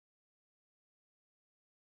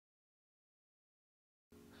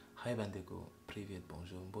Hi BANDEKO, Привіт,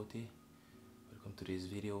 bonjour, beauty. Welcome to this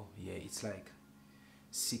video. Yeah, it's like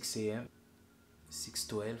 6 a.m.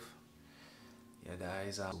 6:12. Yeah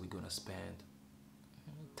guys, we're gonna spend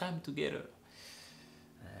time together.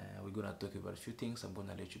 We're gonna talk about a few things. I'm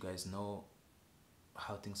gonna let you guys know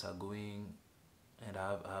how things are going, and I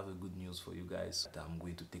have a good news for you guys. I'm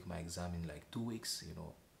going to take my exam in like 2 weeks, you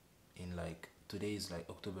know, in like today is like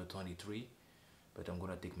October 23, but I'm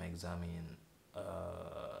gonna take my exam in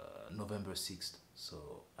November 6th, so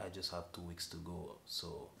I just have 2 weeks to go.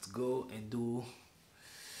 So let's go and do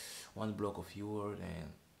one block of your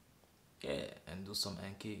and yeah, and do some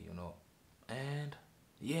Anki, you know, and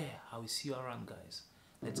yeah, I will see you around, guys.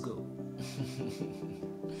 Let's go.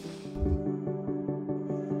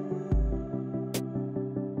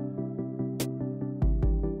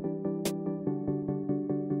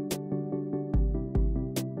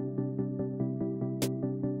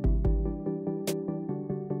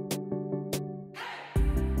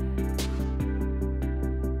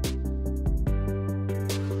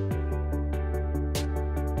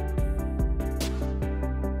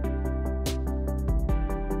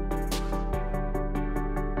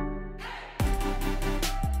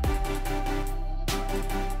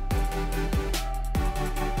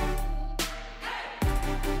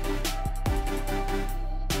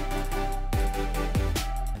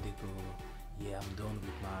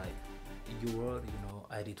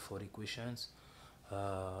 I did 40 questions.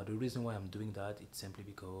 The reason why I'm doing that, it's simply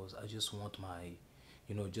because I just want my,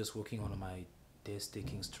 you know, just working on my test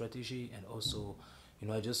taking strategy, and also, you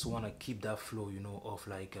know, I just want to keep that flow, you know, of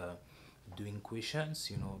like doing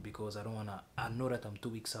questions, you know, because I don't want to, I know that I'm 2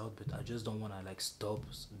 weeks out, but I just don't want to like stop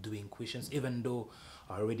doing questions, even though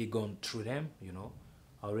I already gone through them, you know,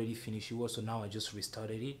 I already finished yours, so now I just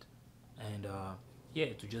restarted it, and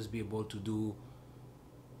yeah, to just be able to do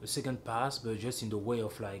a second pass, but just in the way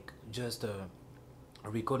of like just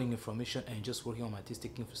recording information and just working on my test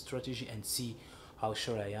taking strategy, and see how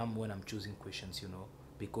sure I am when I'm choosing questions, you know,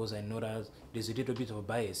 because I know that there's a little bit of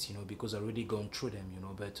bias, you know, because I already gone through them, you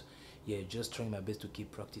know, but yeah, just trying my best to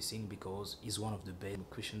keep practicing because it's one of the best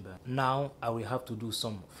questions. But now I will have to do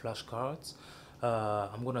some flashcards.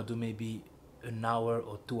 I'm gonna do maybe an hour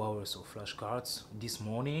or 2 hours of flashcards this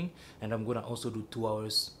morning, and I'm gonna also do 2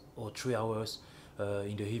 hours or 3 hours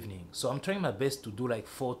in the evening. So I'm trying my best to do like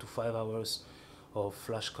 4 to 5 hours of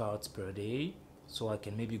flashcards per day, so I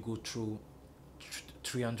can maybe go through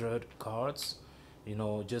 300 cards, you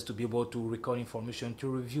know, just to be able to record information to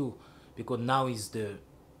review, because now it's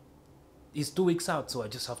 2 weeks out, so I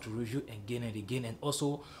just have to review again and again, and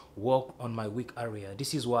also work on my weak area.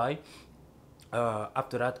 This is why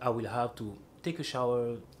after that I will have to take a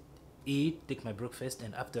shower, eat, take my breakfast,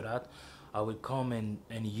 and after that I will come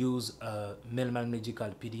and use Mailman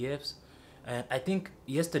Medical PDFs. And I think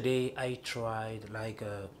yesterday I tried like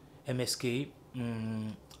MSK,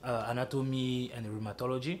 anatomy and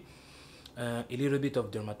rheumatology, a little bit of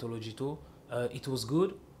dermatology too. It was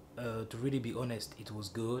good, to really be honest, it was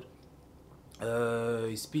good.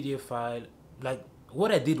 It's PDF file, like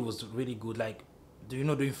what I did was really good, like you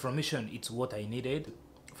know, the information, it's what I needed.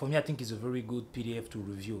 For me, I think it's a very good PDF to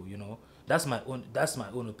review, you know. That's my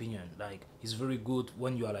own opinion. Like, it's very good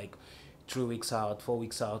when you are like 3 weeks out, 4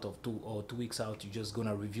 weeks out of 2 weeks out, you're just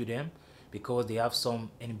gonna review them, because they have some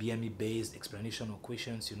NBME based explanation or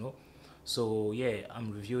questions, you know. So yeah,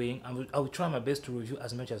 I'm reviewing. I will try my best to review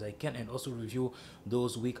as much as I can, and also review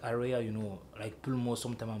those weak area, you know, like pulmo,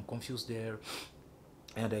 sometimes I'm confused there,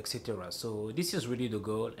 and etc. So this is really the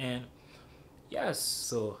goal. And yes,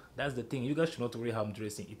 so that's the thing. You guys should not worry how I'm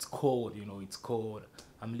dressing. It's cold, you know, it's cold.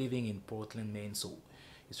 I'm living in Portland, Maine, so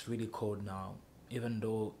it's really cold now, even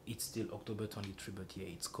though it's still October 23, but yeah,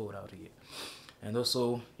 it's cold out here. And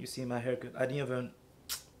also, you see my haircut. I didn't even,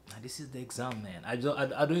 this is the exam, man. I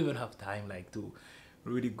don't even have time like to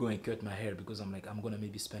really go and cut my hair, because I'm like, I'm gonna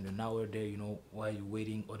maybe spend an hour there, you know, while you're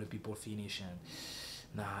waiting other people finish, and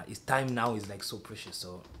nah, it's time now is like so precious.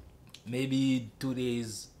 So maybe 2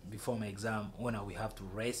 days before my exam, when I will have to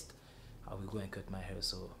rest, I will go and cut my hair.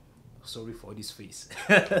 So sorry for this face.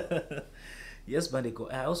 Yes,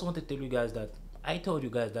 BANDEKO. I also want to tell you guys that I told you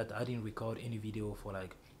guys that I didn't record any video for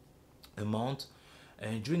like a month,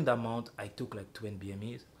 and during that month I took like 2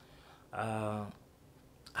 NBMEs.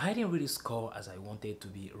 I didn't really score as I wanted, to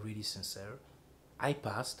be really sincere. I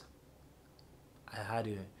passed. I had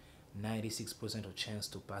a 96% of chance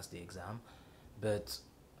to pass the exam, but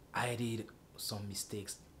I did some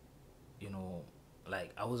mistakes, you know,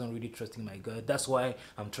 like I wasn't really trusting my gut. That's why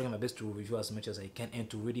I'm trying my best to review as much as I can, and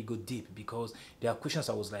to really go deep, because there are questions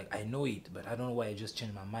I was like, I know it, but I don't know why I just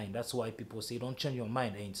changed my mind. That's why people say don't change your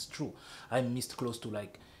mind, and it's true. I missed close to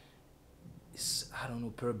like I don't know,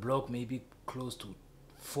 per block, maybe close to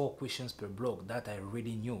 4 questions per block that I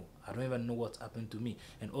already knew. I don't even know what happened to me.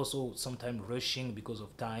 And also sometimes rushing because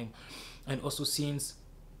of time. And also since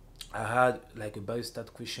I had like a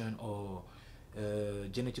biostat question or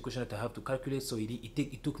genetic question that I have to calculate, so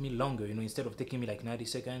it took me longer, you know, instead of taking me like 90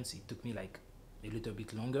 seconds, it took me like a little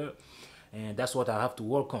bit longer. And that's what I have to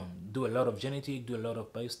work on, do a lot of genetic, do a lot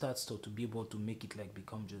of biostats, so to be able to make it like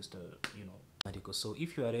become just you know, medical. So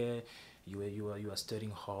if you are there, you are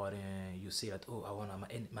studying hard and you say that, oh, I want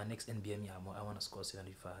my next NBME, I want to score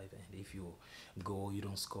 75, and if you go, you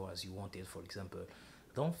don't score as you wanted, for example,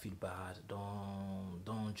 don't feel bad.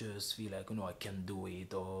 Don't just feel like, you know, I can't do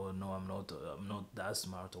it, or no, I'm not that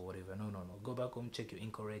smart or whatever. No. Go back home, check your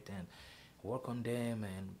incorrect, and work on them,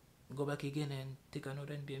 and go back again and take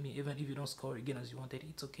another NBME. Even if you don't score again as you wanted,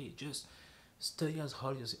 it's okay. Just study as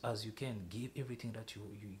hard as you can. Give everything that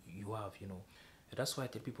you have, you know. That's why I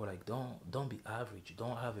tell people, like, don't be average.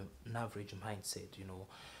 Don't have an average mindset, you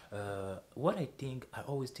know. What I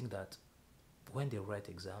always think that when they write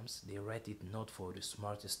exams, they write it not for the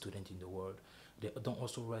smartest student in the world. They don't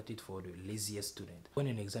also write it for the laziest student. When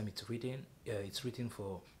an exam is written, it's written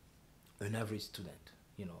for an average student,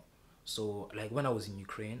 you know. So like when I was in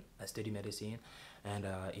Ukraine, I studied medicine, and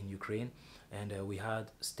in Ukraine, and we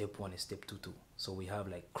had step 1 and step 2 too. So we have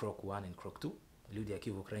like croc 1 and croc 2. Люди,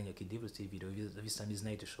 які в Україні, які дивляться відео, ви самі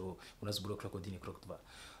знаєте, що у нас було крок 1 і крок 2.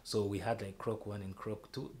 So we had like croc 1 and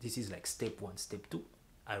croc 2. This is like step 1, step 2.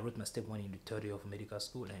 I wrote my step 1 in the third year of medical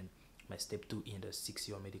school and my step 2 in the 6th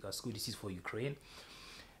year of medical school. This is for Ukraine.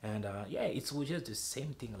 And yeah, it was just the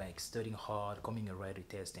same thing, like studying hard, coming and write a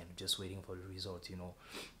test and just waiting for the result, you know.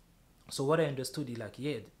 So what I understood is like,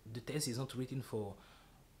 yeah, the test is not written for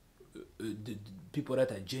the people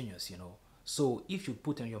that are genius, you know. So if you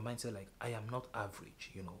put in your mindset like, I am not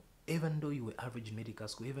average, you know, even though you were average in medical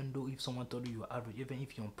school, even though if someone told you were average, even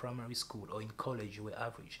if you're in primary school or in college you were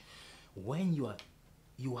average, when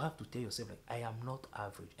you have to tell yourself like, I am not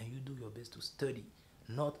average, and you do your best to study,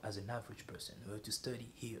 not as an average person, but to study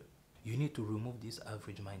here. You need to remove this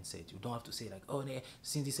average mindset. You don't have to say like, oh,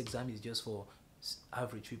 since this exam is just for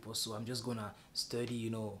average people, so I'm just gonna study, you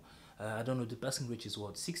know, I don't know, the passing rate is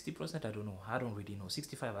what, 60%? I don't know, I don't really know,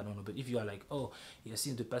 65, I don't know. But if you are like, oh yeah,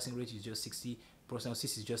 since the passing rate is just 60%,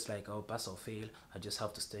 this is just like, I'll pass or fail, I just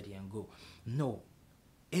have to study and go. No,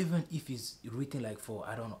 even if it's written like for,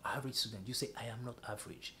 I don't know, average student, you say, I am not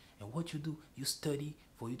average. And what you do, you study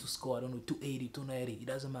for you to score, I don't know, 280, 290, it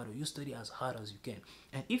doesn't matter. You study as hard as you can.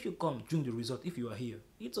 And if you come during the result, if you are here,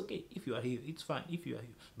 it's okay. If you are here, it's fine if you are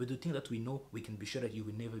here. But the thing that we know, we can be sure that you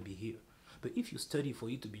will never be here. But if you study for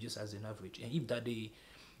you to be just as an average, and if that day,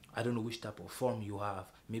 I don't know which type of form you have,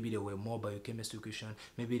 maybe there were more biochemistry questions,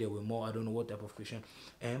 maybe there were more, I don't know what type of question,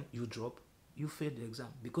 and you drop, you failed the exam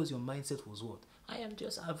because your mindset was what? I am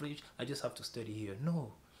just average, I just have to study here.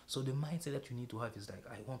 No. So the mindset that you need to have is like,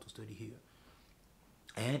 I want to study here.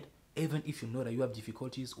 And even if you know that you have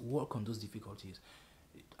difficulties, work on those difficulties.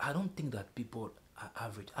 I don't think that people are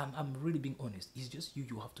average. I'm really being honest. It's just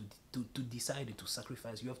you have to decide to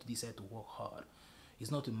sacrifice. You have to decide to work hard.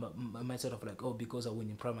 It's not a mindset of like, oh, because I went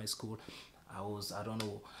in primary school, I don't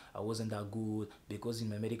know, I wasn't that good. Because in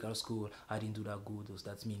my medical school, I didn't do that good. Does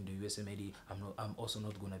that mean the USMLE, I'm also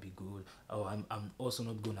not gonna be good? Or I'm also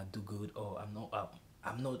not gonna do good? Or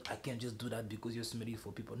I can't just do that because USMLE is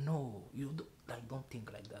for people. No, don't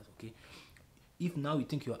think like that, okay? If now you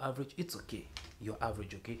think you're average, it's okay. You're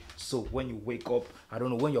average, okay? So when you wake up, I don't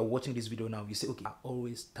know, when you're watching this video now, you say, okay, I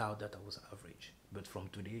always thought that I was average. But from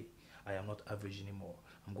today, I am not average anymore.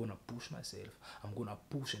 I'm going to push myself. I'm going to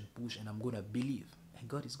push, and I'm going to believe. And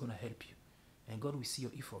God is going to help you. And God will see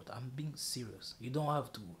your effort. I'm being serious. You don't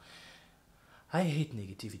have to. I hate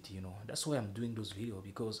negativity, you know. That's why I'm doing those videos,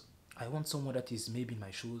 because I want someone that is maybe in my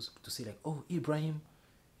shoes to say like, oh, Ibrahim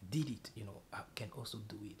did it, you know, I can also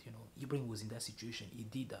do it, you know. Ibrahim was in that situation, he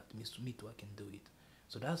did that, means to me too, I can do it.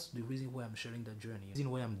 So that's the reason why I'm sharing that journey. The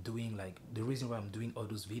reason why I'm doing all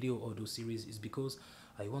those videos, all those series, is because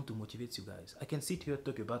I want to motivate you guys. I can sit here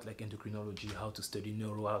talk about like endocrinology, how to study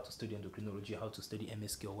neuro, how to study endocrinology, how to study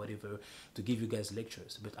MSK or whatever, to give you guys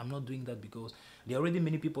lectures. But I'm not doing that because there are already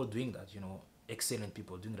many people doing that, you know, excellent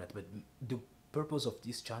people doing that. But the purpose of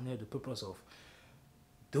this channel, the purpose of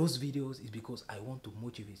those videos is because I want to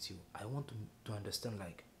motivate you. I want to understand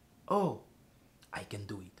like, oh, I can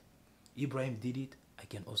do it. Ibrahim did it, I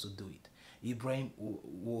can also do it. Ibrahim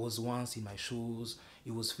was once in my shoes.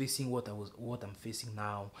 He was facing what I'm facing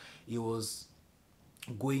now. He was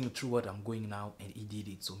going through what I'm going now, and he did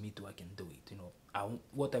it. So me too, I can do it. You know, I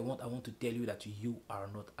want to tell you that you are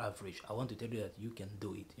not average. I want to tell you that you can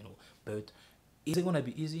do it. You know, but is it gonna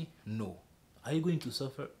be easy? No. Are you going to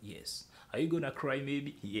suffer? Yes. Are you gonna cry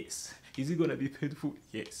maybe? Yes. Is it gonna be painful?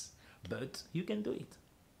 Yes. But you can do it.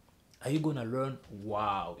 Are you gonna learn?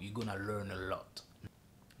 Wow, you're gonna learn a lot.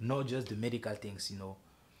 Not just the medical things, you know,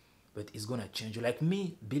 but it's gonna change you. Like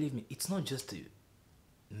me, believe me, it's not just a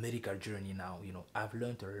medical journey now, you know. I've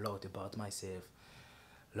learned a lot about myself,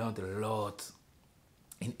 learned a lot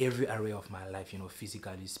in every area of my life, you know,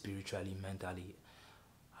 physically, spiritually, mentally.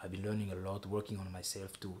 I've been learning a lot, working on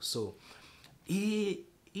myself too. So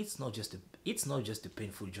it's not just a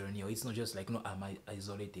painful journey, or it's not just like, no, I'm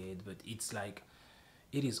isolated, but it's like,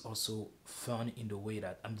 it is also fun in the way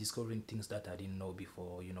that I'm discovering things that I didn't know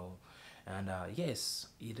before, you know. And yes,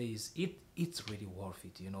 it's really worth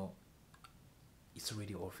it, you know. It's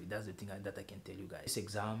really worth it. That's the thing that I can tell you guys. This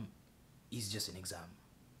exam is just an exam.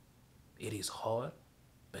 It is hard,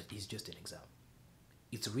 but it's just an exam.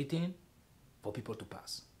 It's written for people to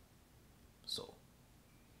pass. So,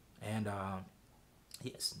 and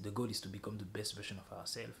yes, the goal is to become the best version of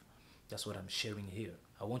ourselves. That's what I'm sharing here.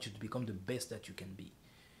 I want you to become the best that you can be.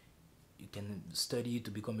 You can study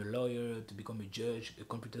to become a lawyer, to become a judge, a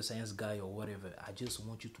computer science guy, or whatever. I just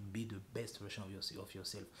want you to be the best version of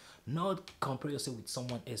yourself. Not compare yourself with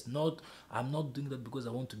someone else. I'm not doing that because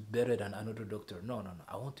I want to be better than another doctor. No.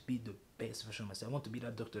 I want to be the best version of myself. I want to be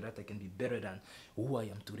that doctor that I can be better than who I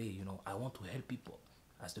am today. You know, I want to help people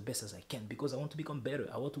as the best as I can because I want to become better.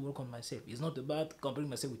 I want to work on myself. It's not about comparing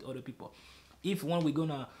myself with other people. If when we're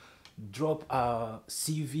gonna drop our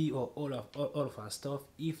CV or all of our stuff,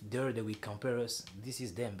 if they will compare us, this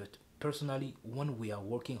is them. But personally, when we are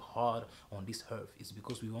working hard on this earth, it's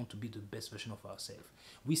because we want to be the best version of ourselves.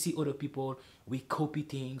 We see other people, we copy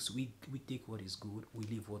things, we take what is good, we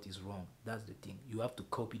leave what is wrong. That's the thing. You have to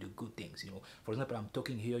copy the good things, you know. For example, I'm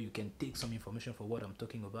talking here, you can take some information for what I'm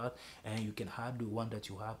talking about, and you can have the one that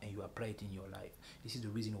you have and you apply it in your life. This is the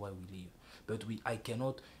reason why we live. But I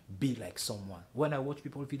cannot be like someone. When I watch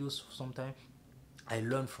people videos sometimes, I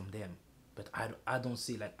learn from them. But I don't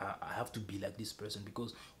say like I have to be like this person,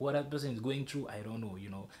 because what that person is going through, I don't know, you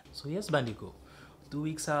know. So yes, Bandeko, 2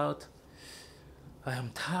 weeks out. I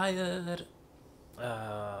am tired,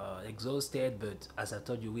 exhausted, but as I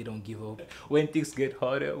told you, we don't give up. When things get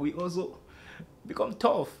harder, we also become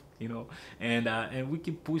tough, you know, and we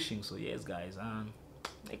keep pushing. So yes, guys, I'm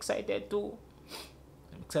excited to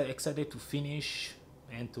finish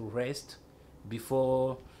and to rest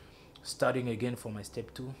before starting again for my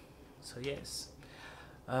step 2. So yes,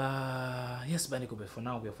 yes, Baneko, but for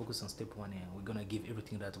now we are focused on step 1 and we're gonna give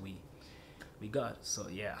everything that we got. So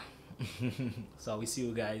yeah. So we see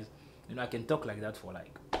you guys. You know, I can talk like that for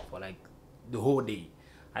like the whole day.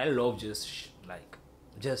 I love just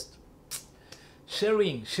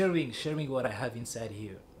sharing what I have inside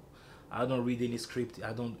here. I don't read any script.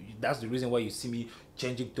 That's the reason why you see me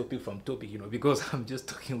changing topic from topic, you know, because I'm just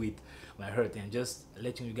talking with my heart and just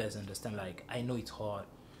letting you guys understand, like, I know it's hard.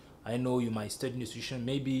 I know you might study in the situation,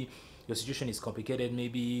 maybe your situation is complicated,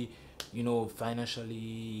 maybe, you know,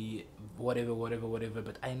 financially, whatever,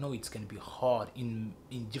 but I know it's gonna be hard in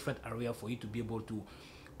different areas for you to be able to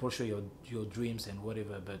pursue your dreams and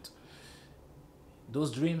whatever. But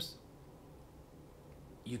those dreams,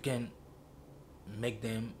 you can make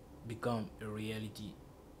them become a reality.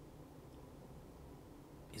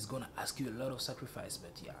 It's gonna ask you a lot of sacrifice,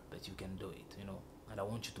 but yeah, but you can do it, you know. And I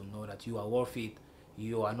want you to know that you are worth it.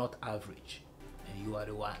 You are not average, and you are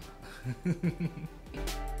the one.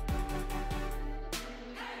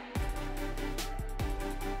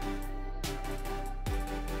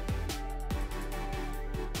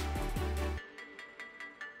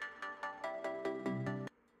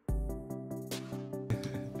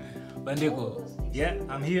 Bandeko, yeah,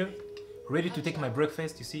 I'm here, ready to take my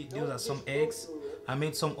breakfast. You see, those are some eggs. I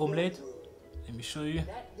made some omelette. Let me show you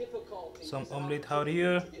some omelette out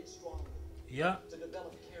here. Yeah,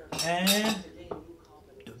 and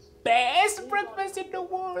the best breakfast in the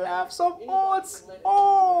world. I have some oats.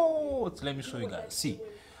 Let me show you guys. See,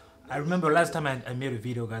 I remember last time I made a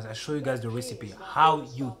video, guys. I show you guys the recipe, how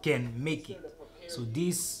you can make it. So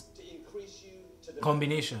this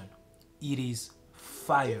combination, it is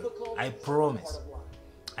fire. I promise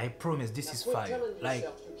this is fire. Like,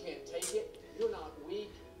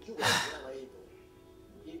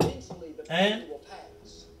 and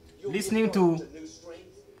listening to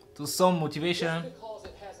some motivation.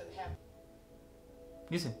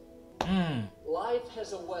 Listen. Life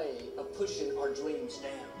has a way of pushing our dreams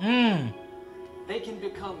down. They can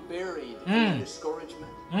become buried in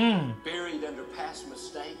discouragement, buried under past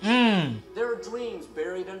mistakes. There are dreams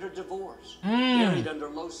buried under divorce, buried under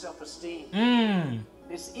low self-esteem.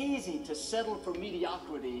 It's easy to settle for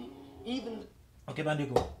mediocrity, even... Okay,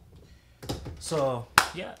 Bandeko. So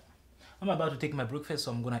yeah, I'm about to take my breakfast,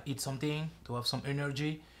 so I'm gonna eat something to have some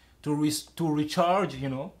energy, to recharge, you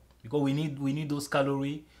know, because we need those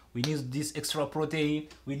calories, we need this extra protein,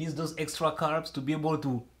 we need those extra carbs to be able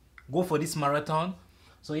to go for this marathon.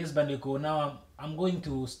 So yes, Bandeko, now I'm going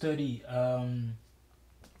to study the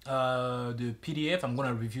PDF. I'm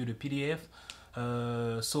gonna review the PDF.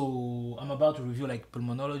 So I'm about to review like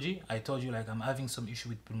pulmonology. I told you like I'm having some issue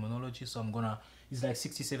with pulmonology, so it's like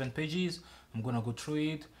 67 pages. I'm gonna go through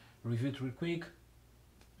it, review it real quick,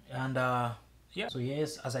 and yeah. So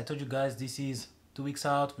yes, as I told you guys, this is 2 weeks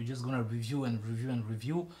out. We're just gonna review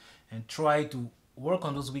and try to work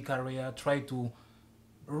on those weak area, try to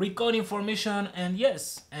record information, and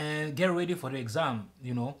yes, and get ready for the exam,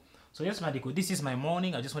 you know. So yes, Bandeko, this is my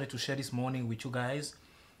morning. I just wanted to share this morning with you guys.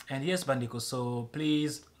 And yes, Bandeko, so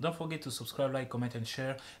please don't forget to subscribe, like, comment, and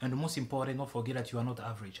share. And the most important, don't forget that you are not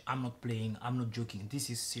average. I'm not playing, I'm not joking. This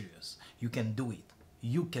is serious. You can do it.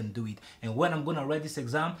 You can do it. And when I'm gonna write this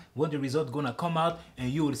exam, when the result gonna come out, and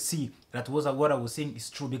you will see that what I was saying is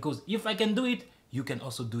true. Because if I can do it, you can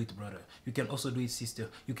also do it, brother. You can also do it, sister.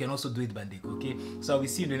 You can also do it, Bandeko, okay? So I will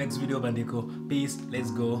see you in the next video, Bandeko. Peace.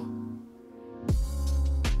 Let's go.